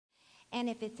And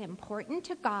if it's important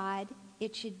to God,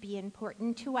 it should be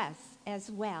important to us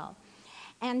as well.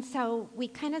 And so we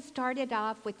kind of started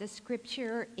off with the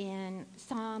scripture in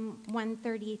Psalm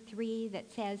 133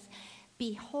 that says,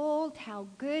 "Behold how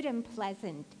good and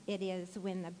pleasant it is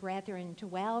when the brethren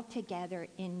dwell together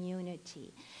in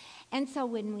unity." And so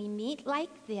when we meet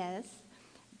like this,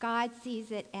 God sees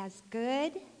it as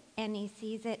good and he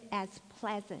sees it as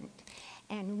pleasant.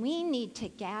 And we need to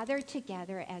gather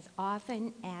together as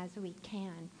often as we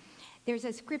can. There's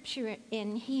a scripture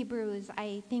in Hebrews,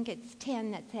 I think it's 10,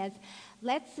 that says,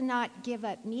 "Let's not give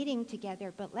up meeting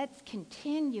together, but let's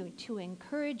continue to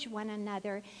encourage one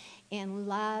another in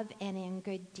love and in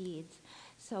good deeds."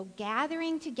 So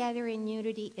gathering together in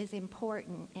unity is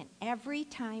important, and every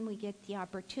time we get the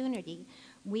opportunity,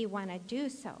 we want to do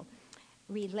so.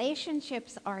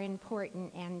 Relationships are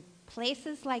important, and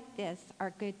places like this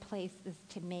are good places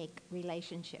to make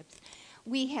relationships.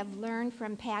 We have learned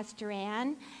from Pastor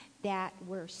Ann that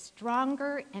we're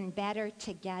stronger and better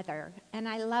together. And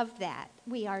I love that.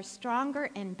 We are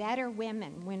stronger and better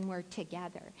women when we're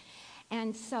together.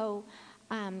 And so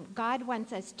God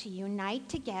wants us to unite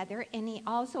together, and he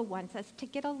also wants us to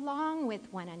get along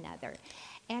with one another.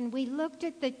 And we looked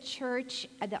at the church,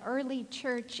 the early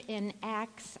church in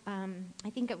Acts, I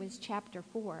think it was chapter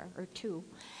 4 or 2.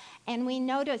 And we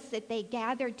noticed that they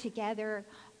gathered together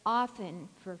often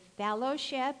for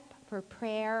fellowship, for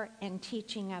prayer, and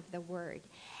teaching of the word.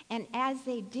 And as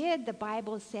they did, the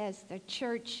Bible says the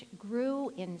church grew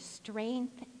in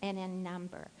strength and in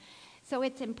number. So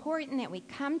it's important that we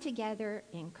come together,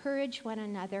 encourage one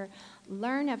another,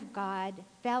 learn of God,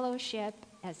 fellowship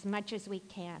as much as we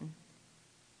can.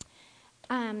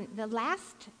 The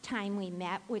last time we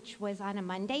met, which was on a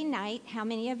Monday night, how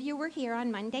many of you were here on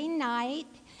Monday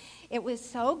night? It was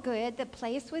so good. The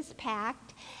place was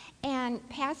packed. And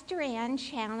Pastor Ann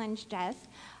challenged us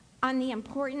on the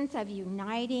importance of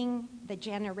uniting the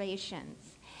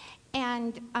generations.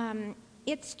 And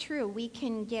it's true, we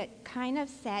can get kind of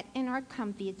set in our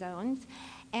comfy zones,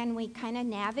 and we kind of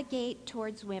navigate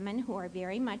towards women who are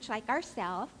very much like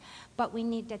ourselves, but we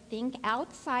need to think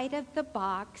outside of the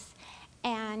box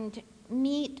and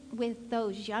meet with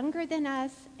those younger than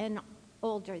us and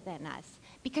older than us,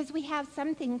 because we have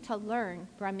something to learn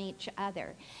from each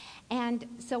other. And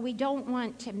so we don't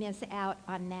want to miss out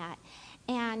on that.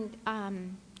 And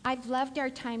I've loved our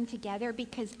time together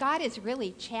because God has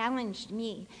really challenged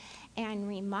me and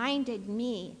reminded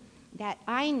me that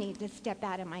I need to step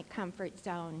out of my comfort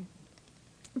zone,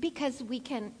 because we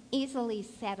can easily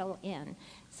settle in.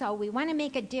 So we want to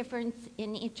make a difference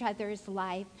in each other's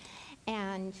life,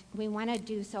 and we want to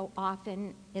do so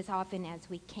often as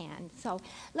we can. So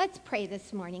let's pray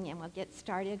this morning and we'll get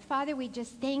started. Father, we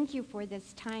just thank you for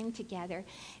this time together.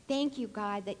 Thank you,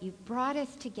 God, that you've brought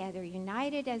us together,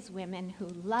 united as women who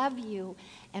love you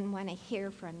and want to hear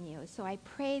from you. So I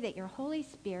pray that your Holy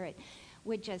Spirit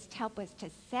would just help us to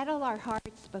settle our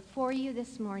hearts before you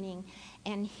this morning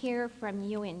and hear from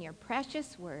you in your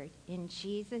precious word. In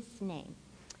Jesus' name,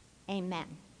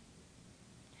 amen.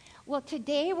 Well,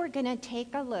 today we're going to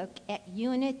take a look at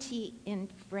unity in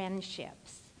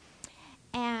friendships.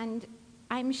 And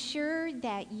I'm sure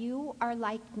that you are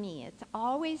like me. It's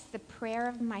always the prayer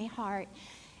of my heart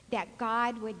that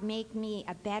God would make me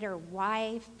a better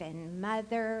wife and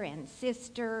mother and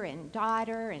sister and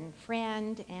daughter and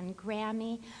friend and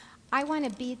Grammy. I want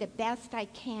to be the best I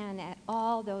can at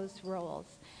all those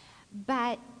roles.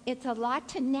 But it's a lot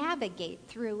to navigate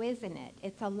through, isn't it?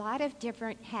 It's a lot of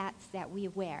different hats that we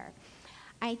wear.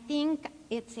 I think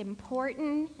it's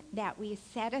important that we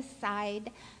set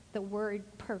aside the word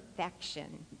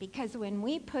perfection, because when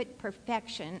we put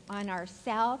perfection on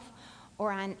ourselves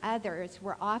or on others,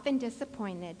 we're often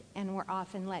disappointed and we're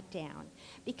often let down.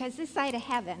 Because this side of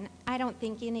heaven, I don't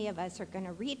think any of us are going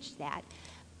to reach that.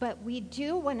 But we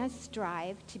do want to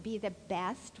strive to be the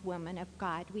best woman of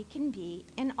God we can be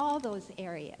in all those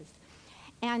areas.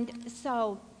 And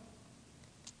so,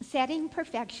 setting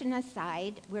perfection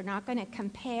aside, we're not going to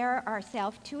compare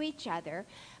ourselves to each other,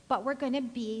 but we're going to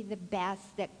be the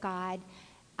best that God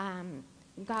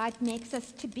makes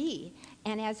us to be.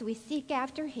 And as we seek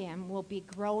after him, we'll be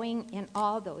growing in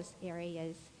all those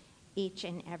areas each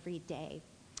and every day.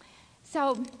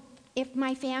 So, if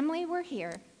my family were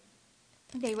here,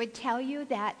 they would tell you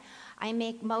that I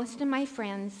make most of my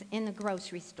friends in the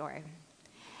grocery store.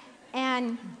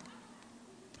 And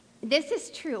this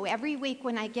is true. Every week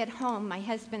when I get home, my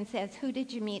husband says, "Who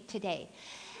did you meet today?"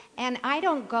 And I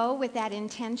don't go with that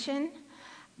intention,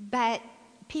 but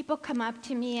people come up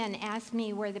to me and ask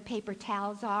me where the paper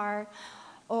towels are,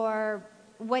 or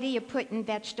what do you put in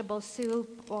vegetable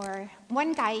soup? Or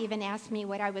one guy even asked me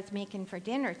what I was making for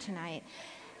dinner tonight.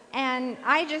 And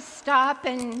I just stop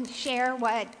and share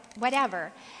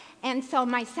whatever. And so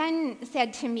my son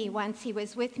said to me once, he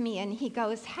was with me, and he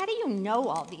goes, "How do you know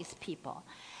all these people?"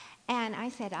 And I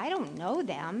said, "I don't know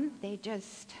them. They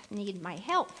just need my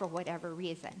help for whatever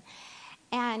reason."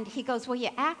 And he goes, "Well, you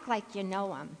act like you know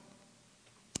them."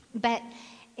 But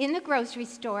in the grocery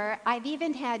store, I've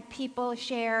even had people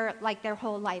share like their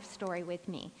whole life story with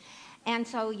me. And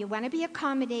so you want to be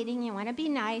accommodating, you want to be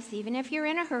nice. Even if you're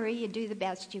in a hurry, you do the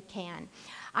best you can.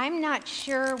 I'm not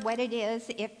sure what it is,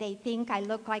 if they think I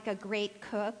look like a great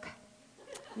cook,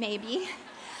 maybe,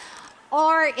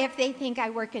 or if they think I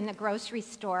work in the grocery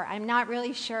store. I'm not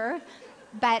really sure,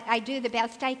 but I do the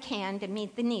best I can to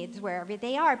meet the needs wherever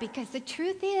they are, because the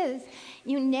truth is,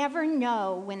 you never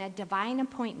know when a divine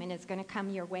appointment is going to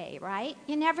come your way, right?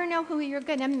 You never know who you're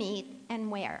going to meet and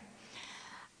where.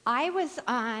 I was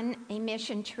on a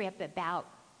mission trip about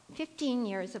 15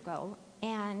 years ago,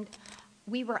 and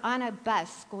we were on a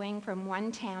bus going from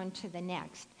one town to the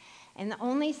next. And the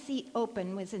only seat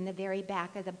open was in the very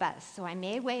back of the bus. So I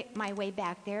made my way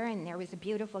back there, and there was a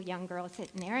beautiful young girl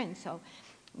sitting there, and so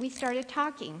we started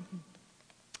talking.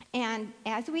 And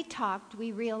as we talked,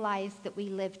 we realized that we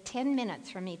lived 10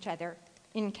 minutes from each other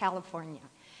in California,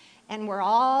 and we're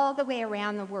all the way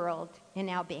around the world in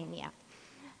Albania.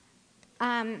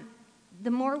 The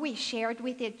more we shared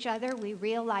with each other, we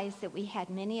realized that we had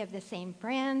many of the same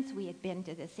friends, we had been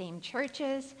to the same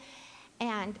churches,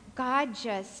 and God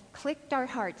just clicked our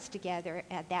hearts together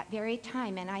at that very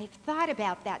time. And I've thought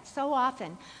about that so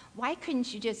often. Why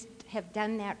couldn't you just have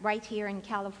done that right here in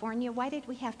California? Why did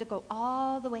we have to go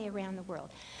all the way around the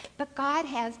world? But God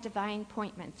has divine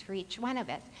appointments for each one of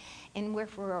us. And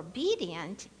if we're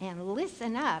obedient and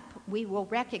listen up, we will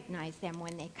recognize them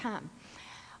when they come.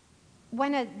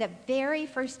 One of the very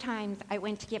first times I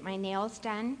went to get my nails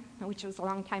done, which was a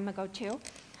long time ago too,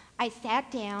 I sat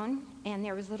down, and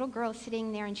there was a little girl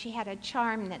sitting there, and she had a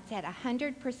charm that said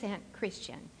 100%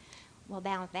 Christian. Well,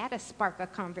 now that'll spark a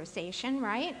conversation,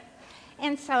 right?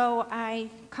 And so I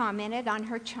commented on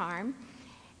her charm,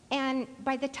 and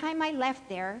by the time I left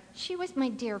there, she was my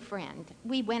dear friend.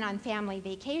 We went on family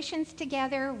vacations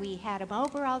together, we had them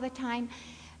over all the time.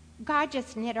 God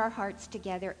just knit our hearts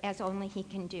together as only He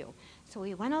can do. So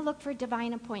we want to look for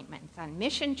divine appointments on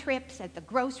mission trips, at the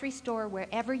grocery store,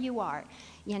 wherever you are.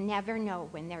 You never know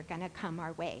when they're going to come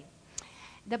our way.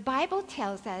 The Bible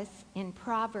tells us in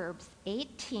Proverbs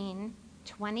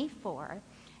 18:24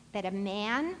 that a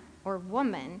man or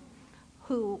woman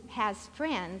who has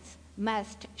friends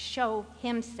must show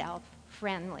himself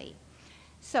friendly.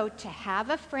 So to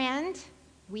have a friend,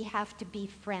 we have to be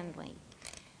friendly.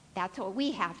 That's what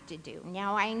we have to do.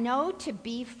 Now, I know to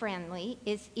be friendly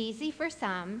is easy for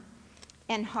some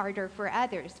and harder for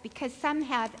others, because some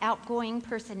have outgoing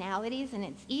personalities and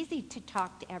it's easy to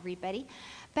talk to everybody,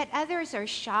 but others are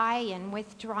shy and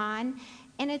withdrawn,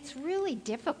 and it's really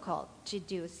difficult to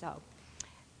do so.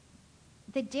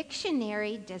 The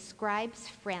dictionary describes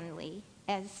friendly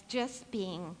as just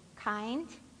being kind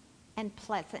and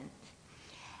pleasant.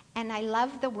 And I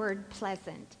love the word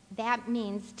pleasant. That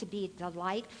means to be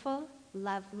delightful,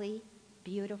 lovely,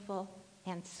 beautiful,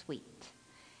 and sweet.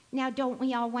 Now, don't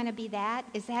we all want to be that?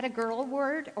 Is that a girl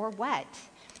word or what?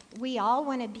 We all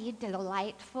want to be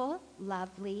delightful,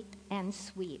 lovely, and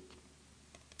sweet.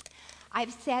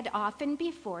 I've said often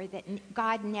before that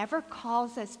God never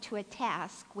calls us to a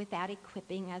task without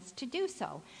equipping us to do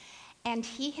so. And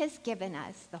He has given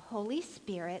us the Holy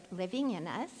Spirit living in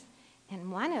us, and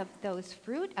one of those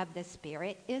fruit of the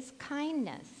Spirit is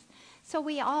kindness. So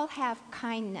we all have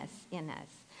kindness in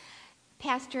us.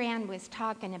 Pastor Ann was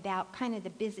talking about kind of the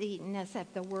busyness of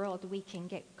the world we can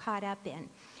get caught up in.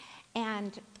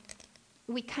 And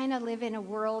we kind of live in a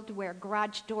world where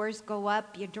garage doors go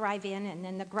up, you drive in, and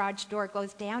then the garage door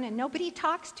goes down, and nobody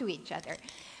talks to each other.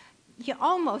 You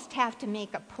almost have to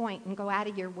make a point and go out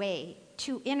of your way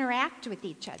to interact with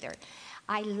each other.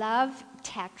 I love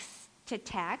text to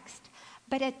text,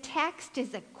 but a text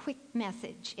is a quick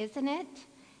message, isn't it?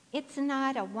 It's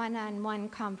not a one-on-one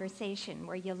conversation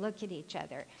where you look at each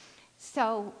other.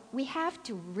 So we have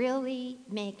to really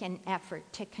make an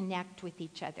effort to connect with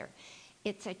each other.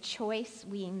 It's a choice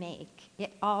we make.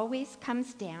 It always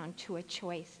comes down to a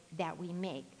choice that we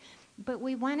make. But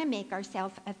we want to make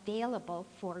ourselves available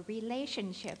for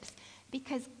relationships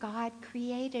because God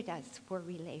created us for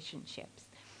relationships.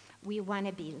 We want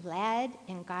to be led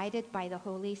and guided by the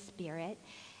Holy Spirit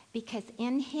because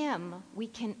in Him we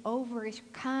can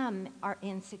overcome our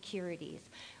insecurities.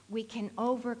 We can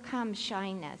overcome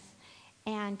shyness.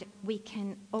 and we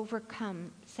can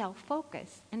overcome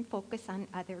self-focus and focus on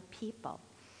other people.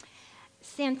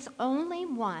 Since only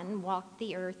one walked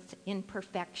the earth in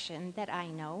perfection that I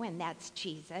know, and that's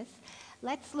Jesus,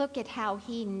 let's look at how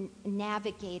he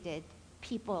navigated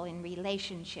people in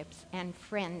relationships and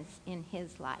friends in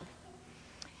his life.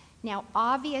 Now,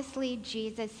 obviously,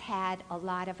 Jesus had a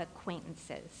lot of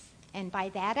acquaintances. And by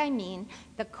that I mean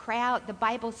the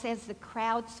Bible says the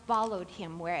crowds followed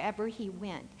him wherever he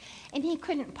went. And he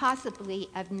couldn't possibly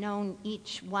have known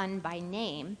each one by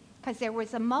name because there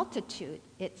was a multitude,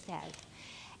 it says.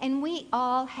 And we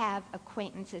all have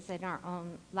acquaintances in our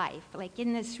own life. Like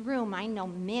in this room, I know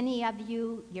many of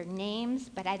you, your names,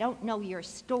 but I don't know your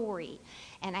story.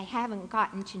 And I haven't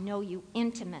gotten to know you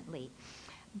intimately.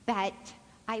 But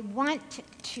I want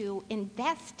to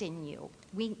invest in you.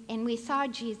 We saw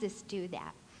Jesus do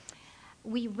that.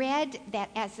 We read that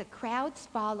as the crowds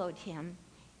followed him,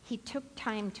 he took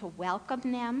time to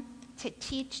welcome them, to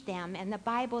teach them, and the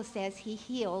Bible says he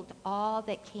healed all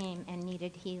that came and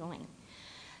needed healing.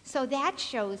 So that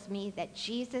shows me that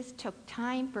Jesus took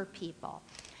time for people,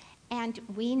 and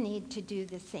we need to do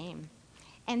the same.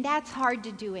 And that's hard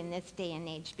to do in this day and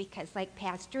age because, like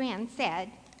Pastor Ann said,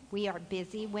 we are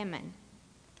busy women.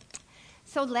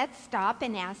 So let's stop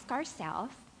and ask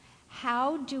ourselves,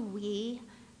 how do we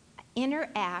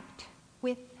interact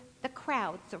with the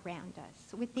crowds around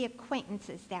us, with the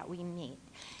acquaintances that we meet?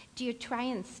 Do you try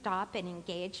and stop and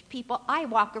engage people? I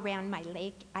walk around my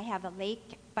lake. I have a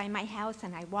lake by my house,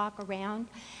 and I walk around,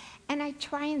 and I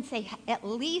try and say at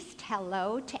least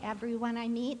hello to everyone I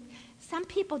meet. Some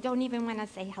people don't even want to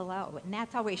say hello, and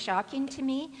that's always shocking to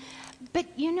me. But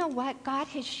you know what? God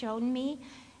has shown me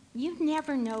you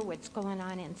never know what's going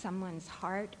on in someone's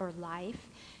heart or life,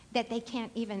 that they can't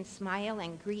even smile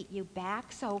and greet you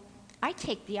back. So I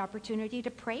take the opportunity to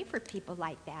pray for people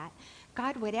like that.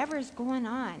 God, whatever is going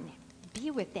on,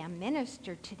 be with them,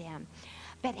 minister to them.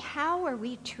 But how are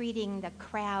we treating the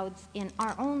crowds in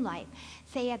our own life?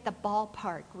 Say at the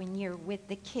ballpark when you're with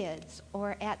the kids,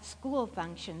 or at school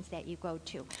functions that you go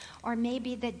to, or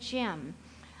maybe the gym,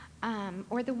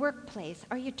 or the workplace.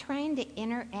 Are you trying to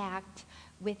interact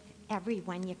with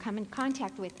everyone you come in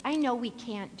contact with? I know we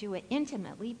can't do it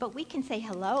intimately, but we can say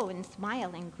hello and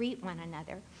smile and greet one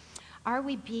another. Are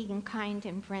we being kind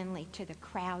and friendly to the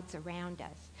crowds around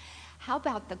us? How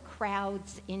about the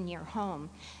crowds in your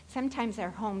home? Sometimes our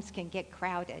homes can get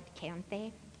crowded, can't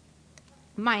they?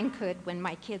 Mine could when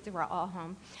my kids were all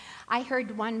home. I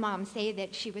heard one mom say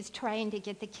that she was trying to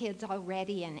get the kids all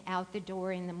ready and out the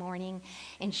door in the morning,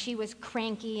 and she was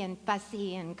cranky and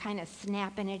fussy and kind of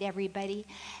snapping at everybody,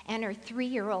 and her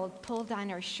 3-year-old pulled on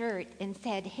her shirt and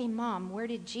said, "Hey, Mom, where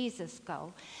did Jesus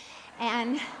go?"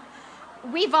 And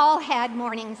we've all had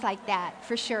mornings like that,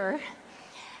 for sure.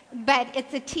 But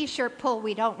it's a t-shirt pull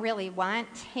we don't really want.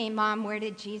 Hey, Mom, where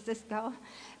did Jesus go?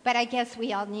 But I guess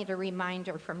we all need a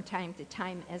reminder from time to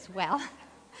time as well.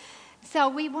 So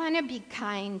we want to be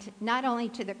kind, not only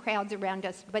to the crowds around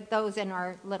us, but those in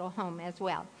our little home as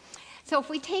well. So if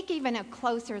we take even a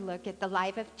closer look at the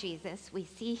life of Jesus, we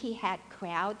see he had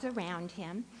crowds around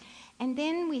him, and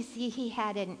then we see he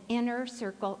had an inner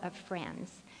circle of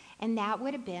friends, and that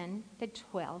would have been the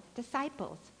 12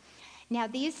 disciples. Now,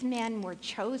 these men were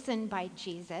chosen by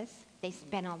Jesus. They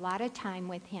spent a lot of time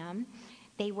with him.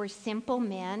 They were simple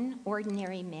men,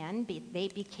 ordinary men. They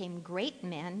became great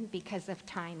men because of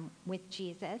time with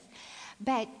Jesus.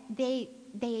 But they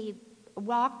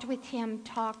walked with him,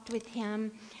 talked with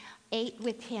him, ate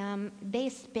with him. They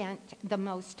spent the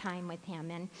most time with him.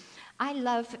 And I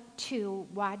love to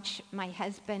watch my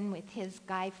husband with his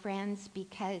guy friends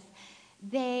because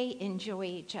they enjoy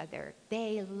each other.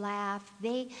 They laugh.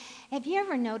 Have you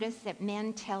ever noticed that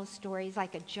men tell stories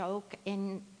like a joke,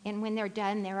 and when they're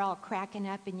done, they're all cracking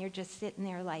up, and you're just sitting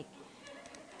there like,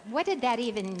 what did that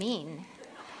even mean?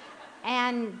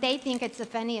 And they think it's the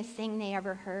funniest thing they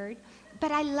ever heard.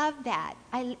 But I love that.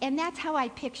 And that's how I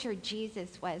pictured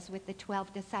Jesus was with the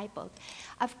 12 disciples.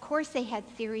 Of course, they had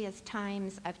serious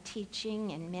times of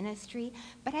teaching and ministry,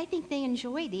 but I think they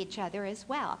enjoyed each other as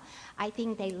well. I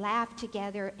think they laughed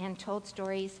together and told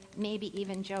stories, maybe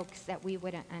even jokes that we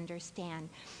wouldn't understand.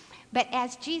 But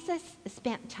as Jesus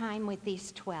spent time with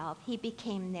these 12, he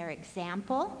became their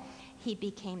example, he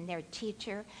became their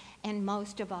teacher, and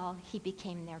most of all, he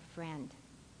became their friend.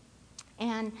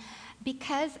 And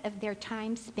because of their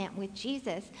time spent with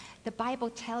Jesus, the Bible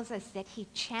tells us that he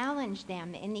challenged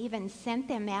them and even sent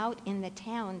them out in the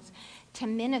towns to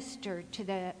minister to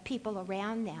the people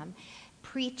around them,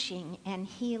 preaching and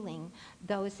healing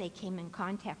those they came in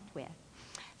contact with.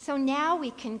 So now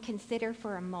we can consider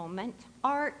for a moment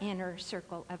our inner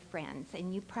circle of friends.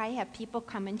 And you probably have people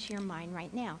come into your mind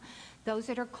right now. Those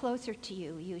that are closer to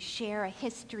you. You share a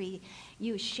history.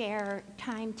 You share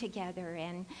time together.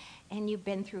 And you've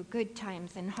been through good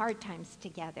times and hard times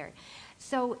together.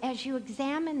 So as you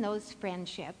examine those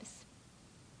friendships,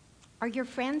 are your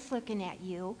friends looking at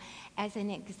you as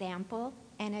an example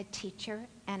and a teacher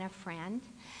and a friend?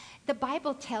 The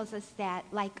Bible tells us that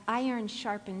like iron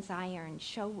sharpens iron,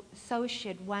 so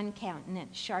should one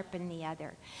countenance sharpen the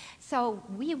other. So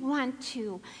we want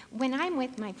to, when I'm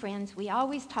with my friends, we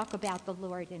always talk about the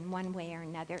Lord in one way or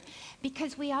another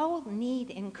because we all need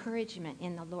encouragement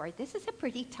in the Lord. This is a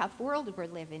pretty tough world we're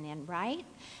living in, right?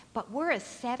 But we're a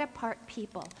set-apart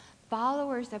people,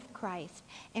 followers of Christ,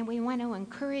 and we want to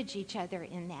encourage each other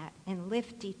in that and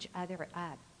lift each other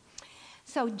up.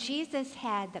 So Jesus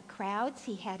had the crowds,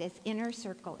 he had his inner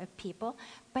circle of people,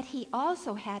 but he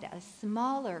also had a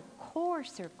smaller core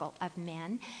circle of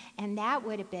men, and that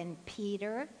would have been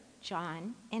Peter,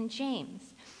 John, and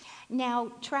James.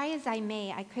 Now, try as I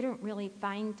may, I couldn't really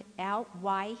find out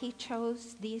why he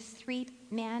chose these three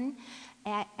men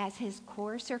as his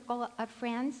core circle of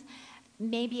friends.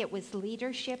 Maybe it was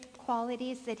leadership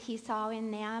qualities that he saw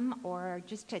in them or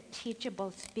just a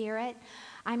teachable spirit.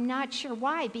 I'm not sure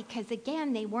why, because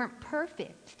again, they weren't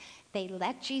perfect. They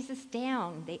let Jesus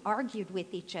down. They argued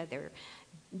with each other.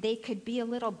 They could be a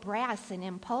little brass and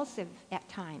impulsive at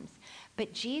times.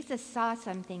 But Jesus saw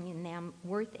something in them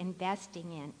worth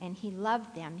investing in, and he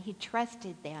loved them, he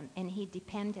trusted them, and he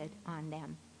depended on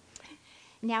them.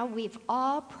 Now, we've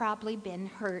all probably been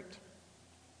hurt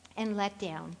and let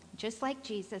down, just like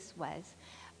Jesus was,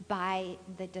 by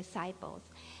the disciples.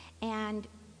 And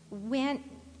when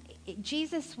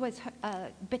Jesus was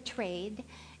betrayed,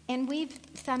 and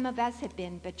some of us have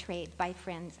been betrayed by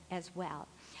friends as well.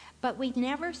 But we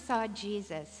never saw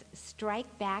Jesus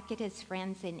strike back at his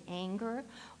friends in anger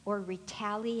or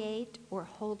retaliate or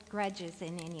hold grudges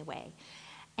in any way.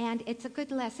 And it's a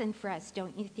good lesson for us,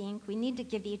 don't you think? We need to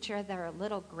give each other a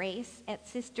little grace at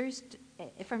Sisters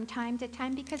from time to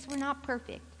time because we're not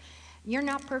perfect. You're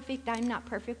not perfect, I'm not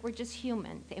perfect, we're just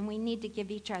humans, and we need to give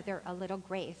each other a little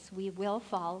grace. We will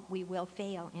fall, we will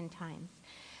fail in times.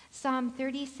 Psalm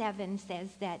 37 says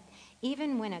that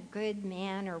even when a good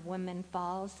man or woman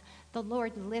falls, the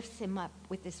Lord lifts him up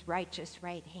with his righteous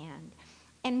right hand.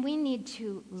 And we need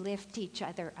to lift each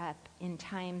other up in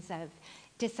times of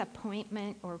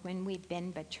disappointment or when we've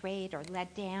been betrayed or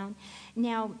let down.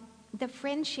 Now, the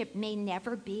friendship may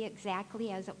never be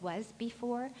exactly as it was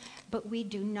before, but we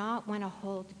do not want to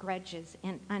hold grudges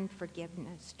and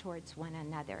unforgiveness towards one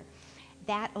another.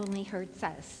 That only hurts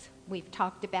us. We've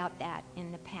talked about that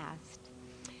in the past.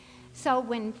 So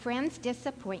when friends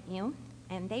disappoint you,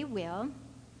 and they will,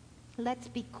 let's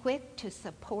be quick to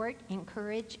support,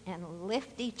 encourage, and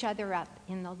lift each other up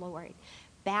in the Lord.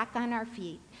 Back on our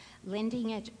feet,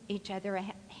 lending each other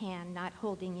a hand, not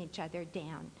holding each other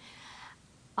down.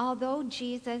 Although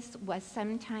Jesus was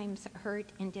sometimes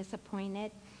hurt and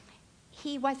disappointed,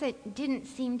 he didn't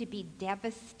seem to be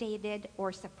devastated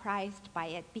or surprised by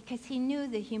it because he knew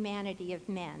the humanity of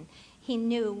men. He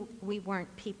knew we weren't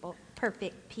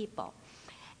perfect people.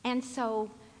 And so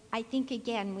I think,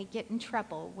 again, we get in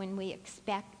trouble when we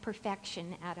expect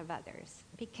perfection out of others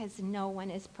because no one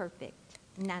is perfect,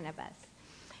 none of us.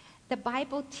 The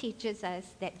Bible teaches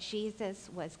us that Jesus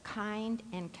was kind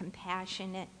and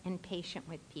compassionate and patient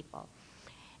with people.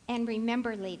 And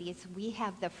remember, ladies, we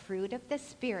have the fruit of the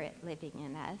Spirit living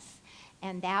in us,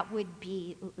 and that would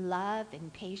be love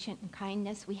and patience and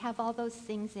kindness. We have all those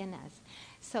things in us,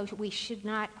 so we should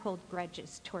not hold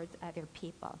grudges towards other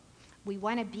people. We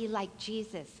want to be like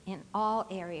Jesus in all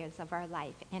areas of our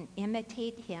life and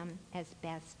imitate him as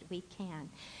best we can,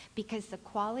 because the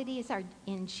qualities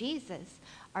in Jesus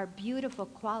are beautiful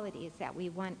qualities that we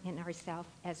want in ourselves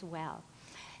as well.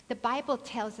 The Bible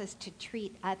tells us to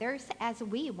treat others as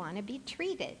we want to be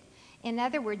treated. In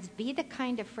other words, be the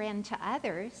kind of friend to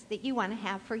others that you want to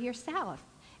have for yourself.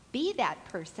 Be that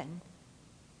person.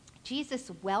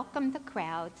 Jesus welcomed the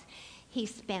crowds. He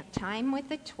spent time with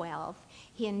the 12.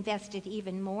 He invested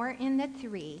even more in the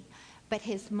 3. But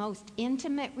his most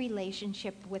intimate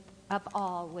relationship of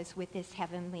all was with his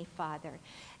heavenly Father.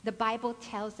 The Bible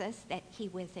tells us that he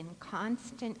was in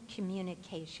constant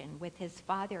communication with his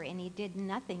Father, and he did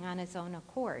nothing on his own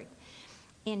accord.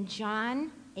 In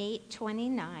John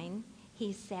 8:29,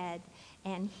 he said,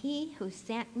 "And he who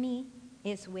sent me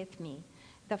is with me.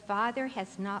 The Father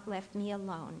has not left me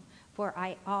alone, for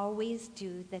I always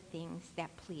do the things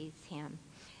that please him."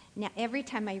 Now, every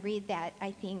time I read that,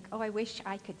 I think, oh, I wish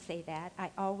I could say that.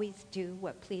 I always do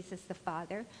what pleases the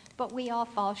Father, but we all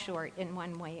fall short in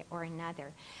one way or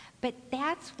another. But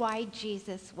that's why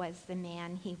Jesus was the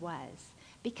man he was,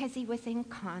 because he was in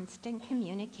constant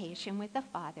communication with the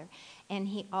Father, and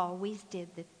he always did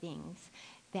the things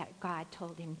that God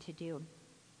told him to do.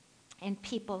 And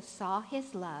people saw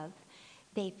his love,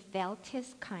 they felt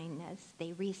his kindness,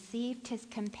 they received his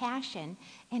compassion,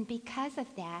 and because of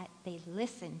that, they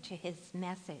listened to his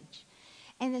message.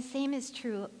 And the same is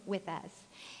true with us.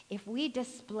 If we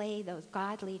display those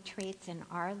godly traits in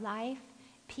our life,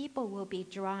 people will be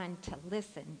drawn to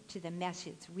listen to the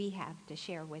message we have to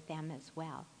share with them as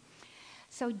well.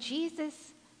 So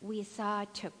Jesus, we saw,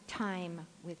 took time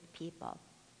with people.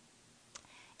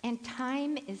 And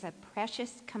time is a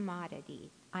precious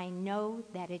commodity. I know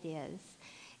that it is.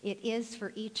 It is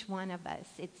for each one of us.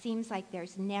 It seems like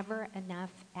there's never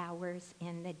enough hours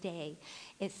in the day,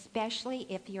 especially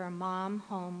if you're a mom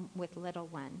home with little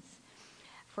ones.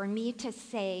 For me to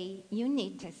say, you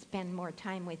need to spend more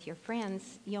time with your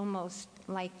friends, you almost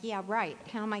like, yeah, right,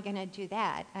 how am I going to do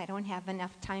that? I don't have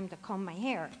enough time to comb my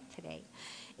hair today.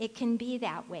 It can be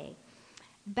that way.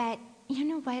 But you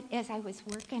know what? As I was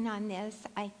working on this,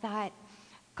 I thought,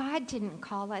 God didn't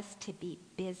call us to be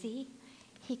busy.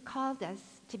 He called us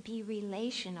to be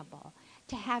relationable,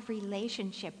 to have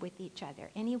relationship with each other.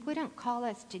 And he wouldn't call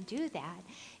us to do that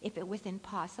if it was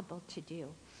impossible to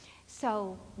do.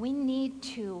 So we need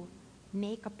to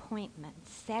make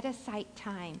appointments, set aside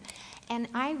time. And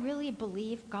I really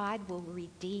believe God will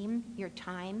redeem your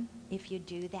time if you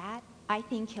do that. I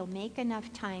think he'll make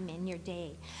enough time in your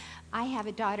day. I have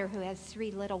a daughter who has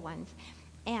 3 little ones,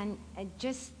 and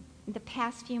just the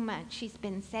past few months, she's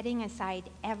been setting aside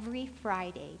every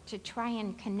Friday to try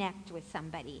and connect with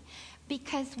somebody.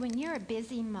 Because when you're a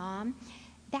busy mom,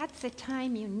 that's the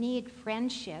time you need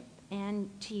friendship and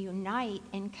to unite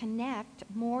and connect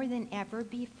more than ever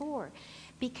before,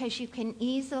 because you can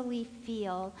easily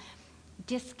feel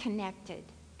disconnected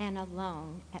and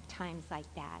alone at times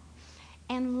like that.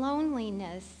 And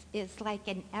loneliness is like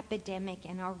an epidemic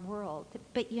in our world,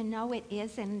 but you know it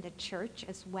is in the church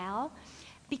as well,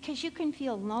 because you can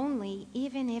feel lonely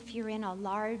even if you're in a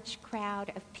large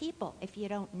crowd of people, if you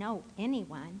don't know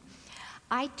anyone.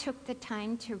 I took the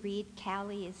time to read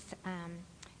Callie's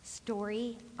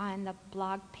story on the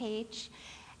blog page,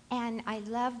 and I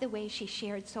love the way she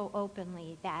shared so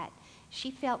openly that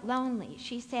she felt lonely.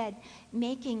 She said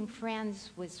making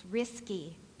friends was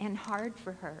risky and hard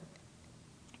for her.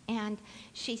 And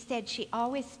she said she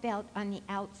always felt on the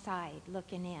outside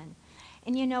looking in.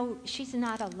 And you know, she's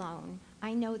not alone.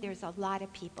 I know there's a lot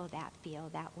of people that feel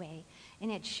that way.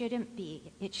 And it shouldn't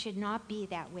be. It should not be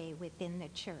that way within the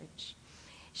church.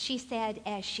 She said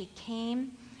as she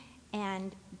came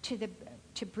and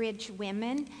to Bridge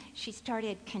Women, she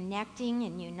started connecting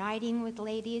and uniting with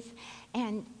ladies.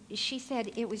 And she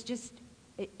said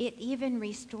it even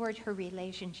restored her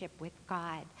relationship with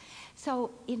God.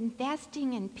 So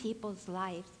investing in people's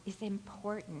lives is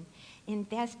important.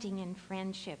 Investing in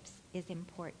friendships is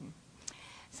important.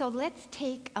 So let's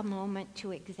take a moment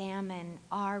to examine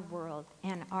our world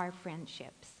and our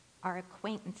friendships, our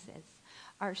acquaintances,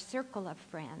 our circle of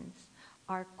friends,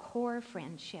 our core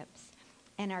friendships,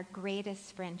 and our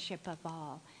greatest friendship of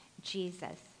all,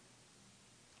 Jesus.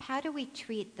 How do we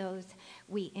treat those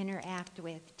we interact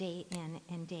with day in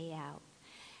and day out?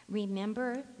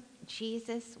 Remember,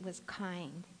 Jesus was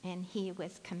kind and he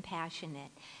was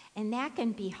compassionate. And that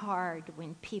can be hard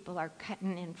when people are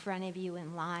cutting in front of you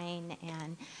in line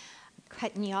and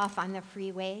cutting you off on the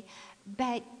freeway.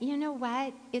 But you know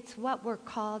what? It's what we're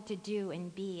called to do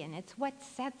and be, and it's what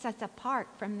sets us apart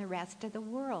from the rest of the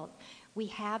world. We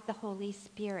have the Holy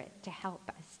Spirit to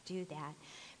help us do that.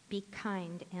 Be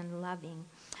kind and loving.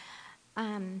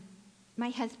 My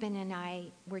husband and I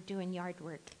were doing yard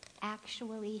work.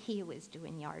 Actually, he was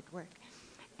doing yard work,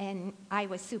 and I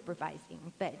was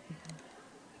supervising, but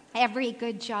every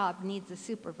good job needs a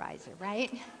supervisor,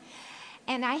 right?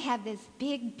 And I have this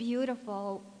big,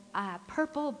 beautiful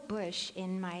purple bush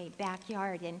in my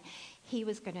backyard, and he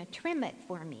was going to trim it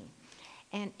for me.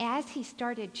 And as he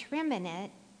started trimming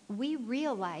it, we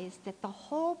realized that the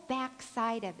whole back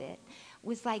side of it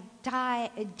was like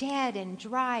dead and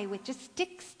dry with just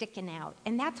sticks sticking out.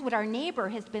 And that's what our neighbor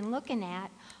has been looking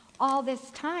at all this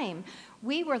time.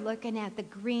 We were looking at the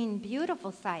green,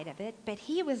 beautiful side of it, but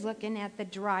he was looking at the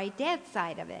dry, dead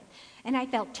side of it. And I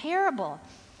felt terrible.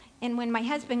 And when my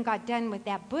husband got done with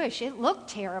that bush, it looked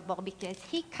terrible because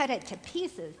he cut it to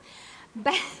pieces.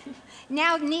 But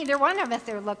now neither one of us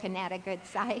are looking at a good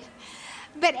side.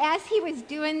 But as he was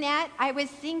doing that, I was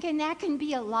thinking that can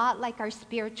be a lot like our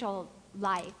spiritual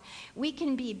life. We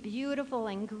can be beautiful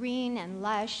and green and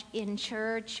lush in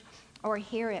church or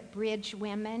here at Bridge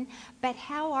Women, but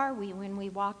how are we when we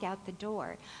walk out the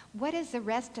door? What is the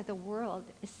rest of the world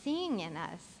seeing in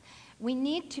us? We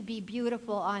need to be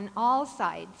beautiful on all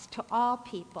sides to all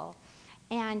people.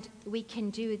 And we can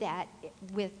do that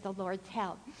with the Lord's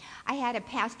help. I had a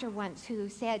pastor once who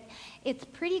said, it's a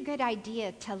pretty good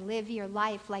idea to live your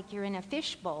life like you're in a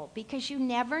fishbowl because you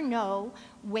never know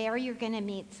where you're going to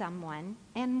meet someone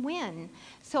and when.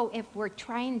 So if we're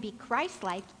trying to be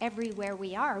Christ-like everywhere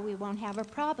we are, we won't have a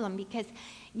problem because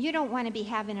you don't want to be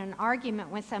having an argument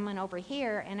with someone over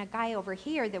here and a guy over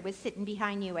here that was sitting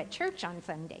behind you at church on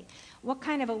Sunday. What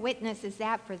kind of a witness is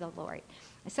that for the Lord?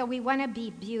 So we want to be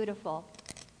beautiful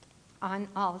on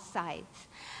all sides.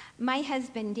 My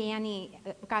husband, Danny,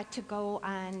 got to go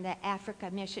on the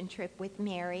Africa mission trip with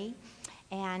Mary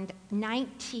and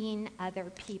 19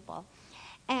 other people.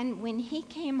 And when he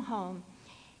came home,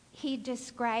 he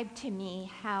described to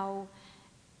me how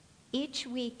each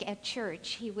week at church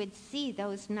he would see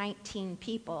those 19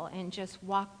 people and just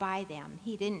walk by them.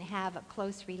 He didn't have a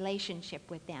close relationship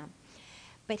with them.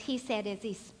 But he said as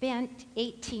he spent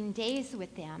 18 days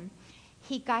with them,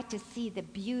 he got to see the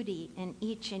beauty in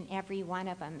each and every one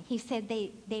of them. He said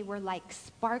they were like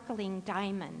sparkling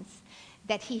diamonds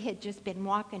that he had just been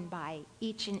walking by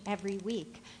each and every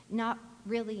week, not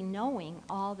really knowing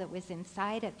all that was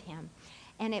inside of him.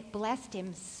 And it blessed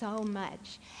him so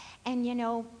much. And you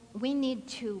know, we need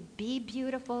to be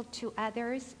beautiful to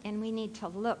others, and we need to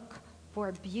look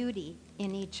for beauty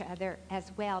in each other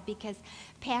as well, because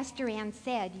Pastor Ann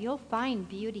said, you'll find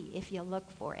beauty if you look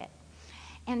for it.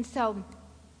 And so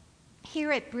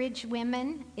here at Bridge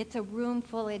Women, it's a room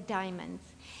full of diamonds.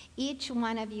 Each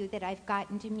one of you that I've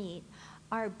gotten to meet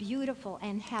are beautiful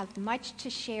and have much to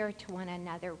share to one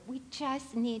another. We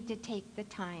just need to take the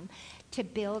time to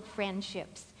build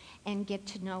friendships and get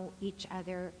to know each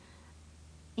other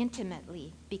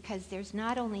intimately, because there's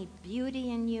not only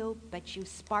beauty in you, but you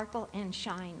sparkle and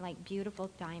shine like beautiful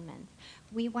diamonds.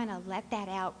 We want to let that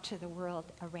out to the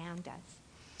world around us.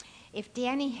 If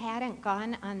Danny hadn't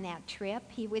gone on that trip,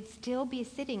 he would still be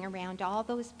sitting around all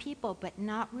those people, but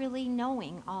not really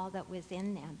knowing all that was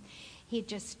in them. He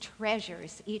just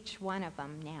treasures each one of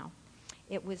them now.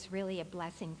 It was really a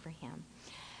blessing for him.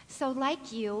 So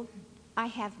like you, I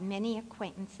have many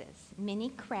acquaintances, many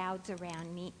crowds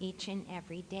around me each and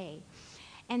every day.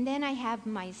 And then I have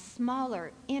my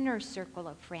smaller inner circle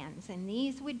of friends, and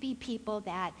these would be people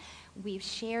that we've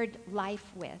shared life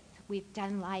with, we've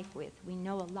done life with, we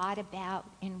know a lot about,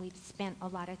 and we've spent a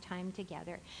lot of time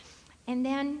together. And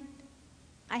then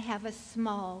I have a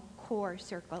small core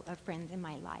circle of friends in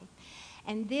my life.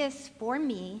 And this, for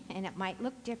me, and it might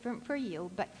look different for you,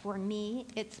 but for me,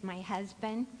 it's my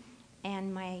husband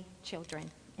and my children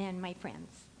and my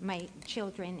friends, my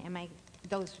children and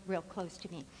those real close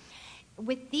to me.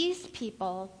 With these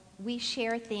people, we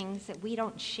share things that we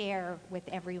don't share with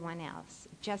everyone else,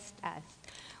 just us.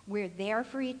 We're there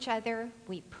for each other,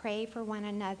 we pray for one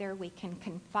another, we can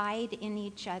confide in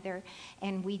each other,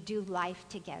 and we do life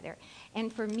together.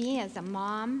 And for me as a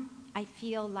mom, I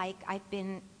feel like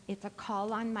it's a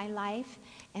call on my life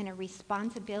and a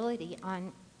responsibility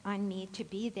on me to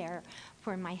be there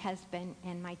for my husband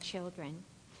and my children.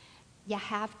 You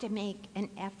have to make an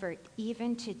effort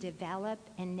even to develop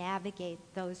and navigate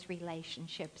those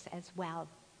relationships as well.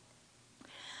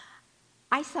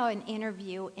 I saw an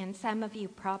interview, and some of you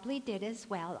probably did as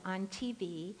well, on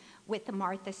TV with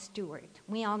Martha Stewart.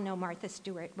 We all know Martha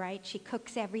Stewart, right? She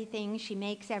cooks everything, she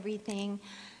makes everything,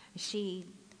 she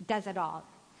does it all.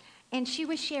 And she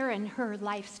was sharing her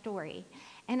life story.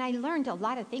 And I learned a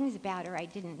lot of things about her I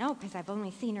didn't know because I've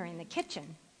only seen her in the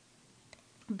kitchen.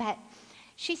 But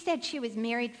she said she was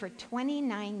married for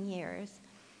 29 years,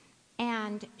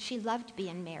 and she loved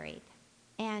being married.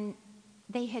 And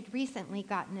they had recently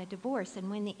gotten a divorce. And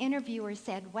when the interviewer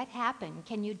said, "What happened?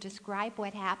 Can you describe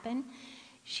what happened?"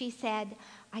 She said,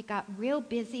 "I got real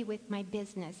busy with my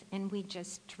business, and we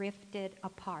just drifted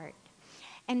apart."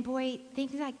 And boy,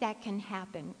 things like that can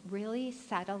happen really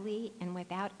subtly and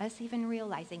without us even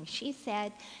realizing. She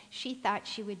said she thought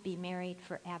she would be married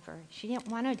forever. She didn't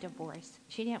want a divorce.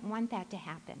 She didn't want that to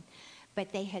happen.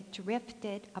 But they had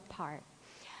drifted apart.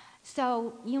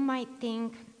 So you might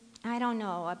think, I don't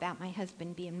know about my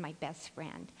husband being my best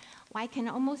friend. Well, I can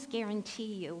almost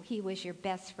guarantee you he was your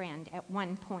best friend at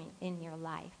one point in your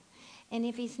life. And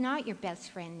if he's not your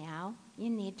best friend now, you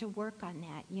need to work on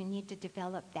that. You need to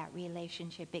develop that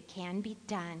relationship. It can be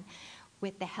done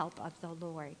with the help of the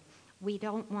Lord. We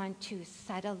don't want to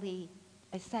subtly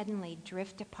suddenly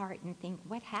drift apart and think,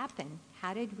 what happened?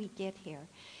 How did we get here?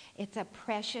 It's a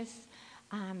precious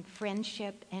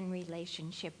friendship and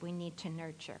relationship we need to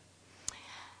nurture.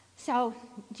 So,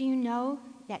 do you know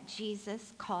that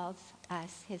Jesus calls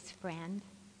us his friend?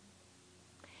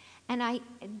 And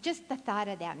just the thought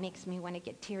of that makes me want to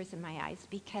get tears in my eyes,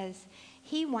 because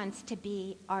he wants to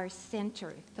be our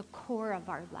center, the core of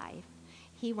our life.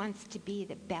 He wants to be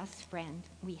the best friend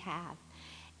we have.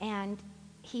 And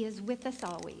he is with us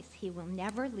always. He will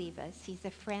never leave us. He's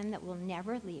a friend that will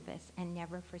never leave us and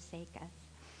never forsake us.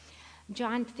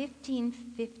 John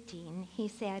 15:15, he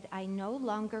said, I no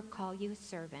longer call you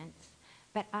servants,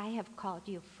 but I have called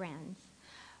you friends.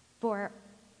 For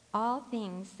all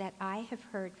things that I have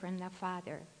heard from the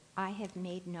Father, I have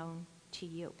made known to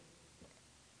you.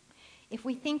 If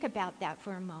we think about that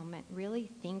for a moment, really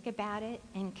think about it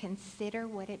and consider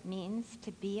what it means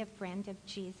to be a friend of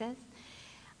Jesus.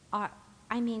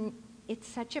 It's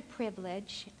such a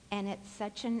privilege and it's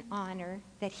such an honor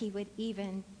that he would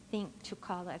even think to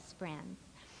call us friends.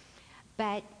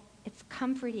 But it's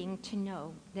comforting to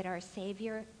know that our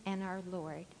Savior and our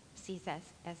Lord sees us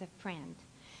as a friend.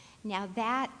 Now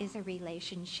that is a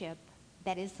relationship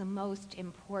that is the most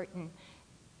important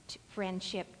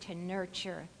friendship to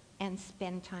nurture and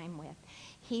spend time with.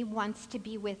 He wants to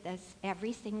be with us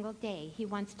every single day. He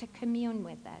wants to commune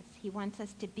with us. He wants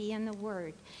us to be in the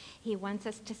Word. He wants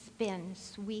us to spend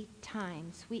sweet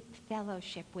time, sweet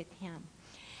fellowship with him.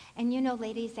 And you know,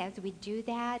 ladies, as we do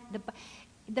that,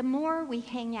 the more we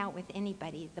hang out with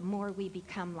anybody, the more we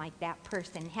become like that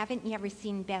person. Haven't you ever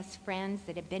seen best friends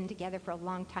that have been together for a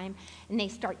long time and they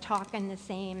start talking the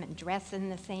same and dressing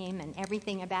the same and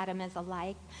everything about them is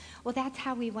alike? Well, that's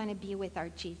how we want to be with our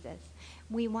Jesus.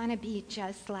 We want to be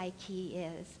just like he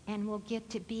is, and we'll get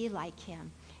to be like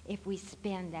him if we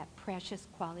spend that precious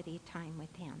quality time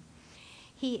with him.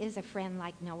 He is a friend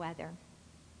like no other.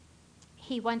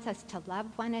 He wants us to love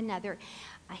one another.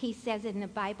 He says in the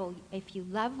Bible, if you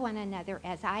love one another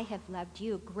as I have loved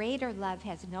you, greater love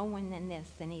has no one than this,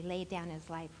 than he laid down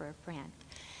his life for a friend.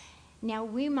 Now,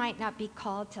 we might not be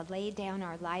called to lay down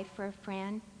our life for a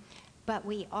friend, but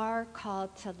we are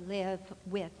called to live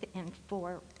with and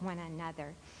for one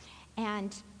another.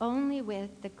 And only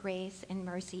with the grace and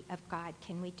mercy of God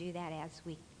can we do that as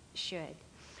we should.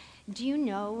 Do you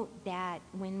know that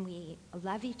when we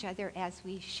love each other as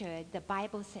we should, the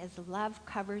Bible says love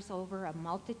covers over a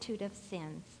multitude of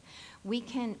sins. We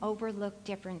can overlook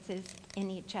differences in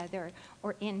each other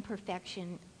or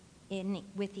imperfection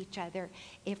with each other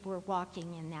if we're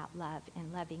walking in that love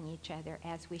and loving each other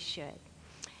as we should.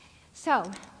 So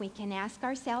we can ask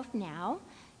ourselves now,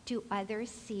 do others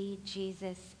see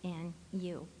Jesus in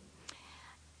you?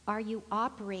 Are you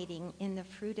operating in the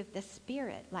fruit of the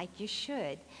Spirit like you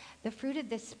should? The fruit of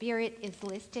the Spirit is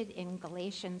listed in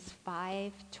Galatians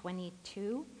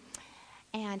 5:22.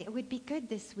 And it would be good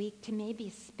this week to maybe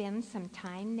spend some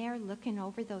time there looking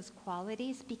over those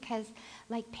qualities, because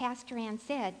like Pastor Ann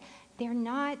said, they're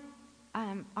not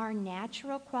our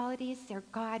natural qualities. They're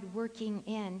God working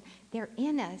in. They're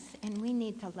in us, and we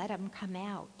need to let them come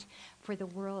out for the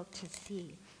world to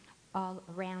see all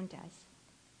around us.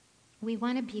 We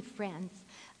want to be friends.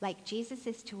 Like Jesus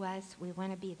is to us, we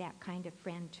want to be that kind of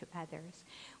friend to others.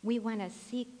 We want to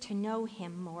seek to know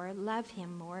him more, love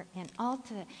him more, and all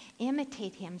to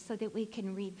imitate him so that we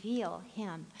can reveal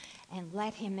him and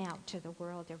let him out to the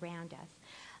world around us.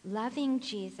 Loving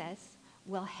Jesus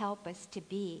will help us to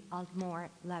be a more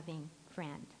loving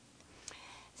friend.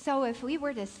 So if we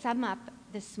were to sum up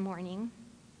this morning,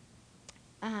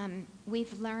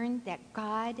 we've learned that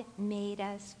God made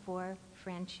us for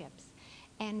friendships,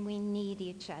 and we need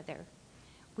each other.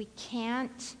 We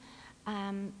can't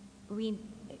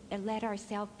let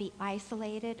ourselves be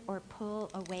isolated or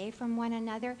pull away from one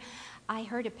another. I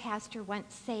heard a pastor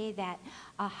once say that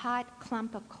a hot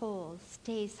clump of coal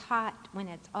stays hot when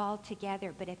it's all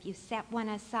together, but if you set one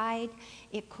aside,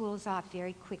 it cools off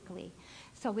very quickly.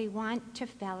 So we want to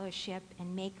fellowship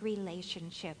and make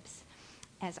relationships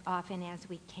as often as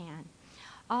we can.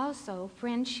 Also,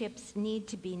 friendships need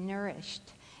to be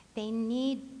nourished. They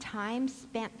need time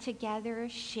spent together,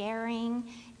 sharing,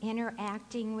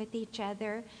 interacting with each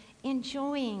other,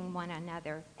 enjoying one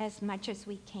another as much as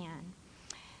we can.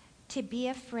 To be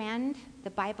a friend, the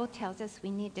Bible tells us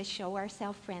we need to show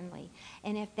ourselves friendly.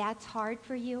 And if that's hard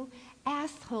for you,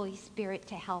 ask the Holy Spirit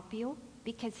to help you,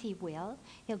 because he will.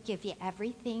 He'll give you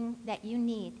everything that you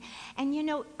need. And you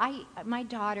know, my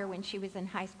daughter, when she was in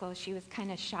high school, she was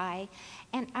kind of shy.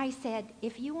 And I said,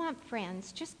 if you want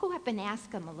friends, just go up and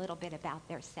ask them a little bit about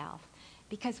themselves.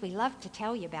 Because we love to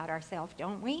tell you about ourselves,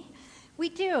 don't we? We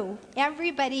do.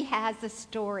 Everybody has a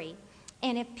story.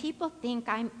 And if people think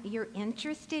you're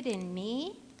interested in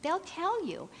me, they'll tell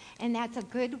you. And that's a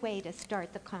good way to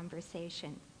start the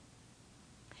conversation.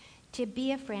 To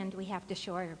be a friend, we have to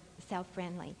show ourselves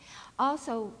friendly.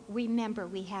 Also, remember,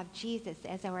 we have Jesus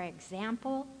as our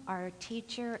example, our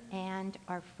teacher, and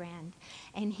our friend.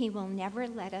 And he will never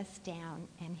let us down,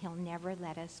 and he'll never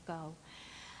let us go.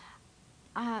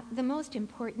 The most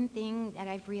important thing that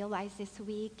I've realized this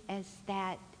week is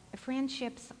that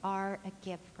friendships are a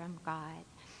gift from God,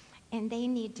 and they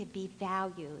need to be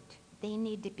valued. They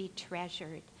need to be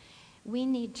treasured. We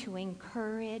need to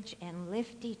encourage and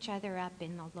lift each other up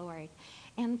in the Lord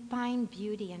and find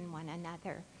beauty in one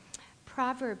another.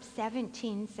 Proverbs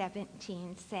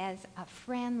 17:17 says, "A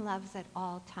friend loves at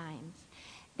all times."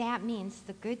 That means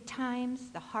the good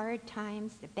times, the hard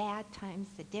times, the bad times,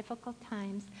 the difficult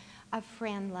times. A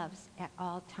friend loves at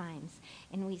all times.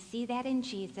 And we see that in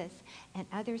Jesus, and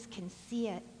others can see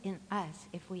it in us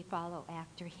if we follow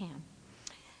after him.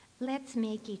 Let's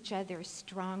make each other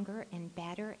stronger and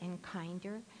better and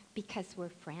kinder because we're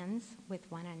friends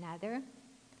with one another.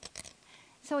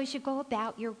 So as you go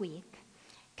about your week,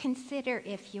 consider,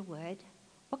 if you would,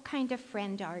 what kind of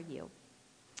friend are you?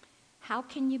 How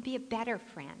can you be a better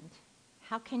friend?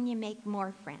 How can you make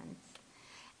more friends?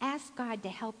 Ask God to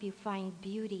help you find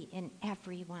beauty in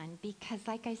everyone because,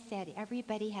 like I said,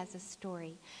 everybody has a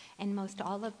story, and most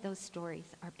all of those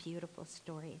stories are beautiful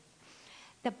stories.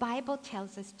 The Bible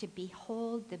tells us to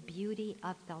behold the beauty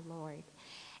of the Lord.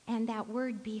 And that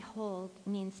word behold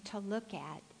means to look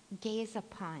at, gaze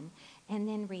upon, and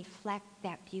then reflect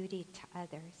that beauty to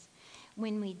others.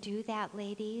 When we do that,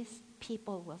 ladies,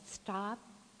 people will stop,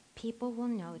 people will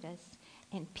notice,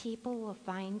 and people will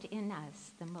find in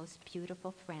us the most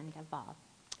beautiful friend of all.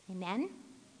 Amen?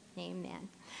 Amen.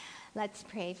 Let's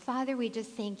pray. Father, we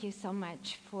just thank you so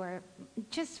much for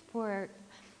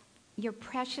your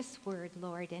precious word,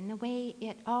 Lord, and the way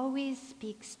it always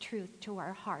speaks truth to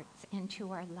our hearts and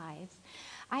to our lives.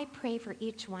 I pray for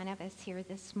each one of us here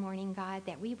this morning, God,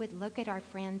 that we would look at our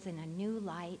friends in a new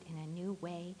light, in a new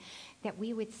way, that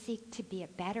we would seek to be a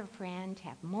better friend,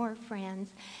 have more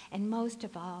friends, and most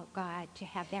of all, God, to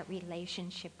have that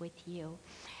relationship with you.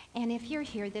 And if you're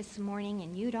here this morning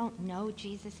and you don't know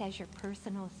Jesus as your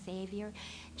personal Savior,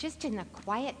 just in the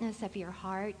quietness of your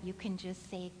heart, you can just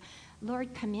say,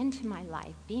 Lord, come into my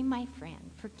life. Be my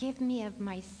friend. Forgive me of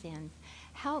my sins.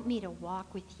 Help me to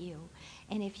walk with you.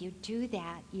 And if you do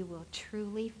that, you will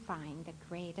truly find the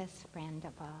greatest friend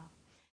of all.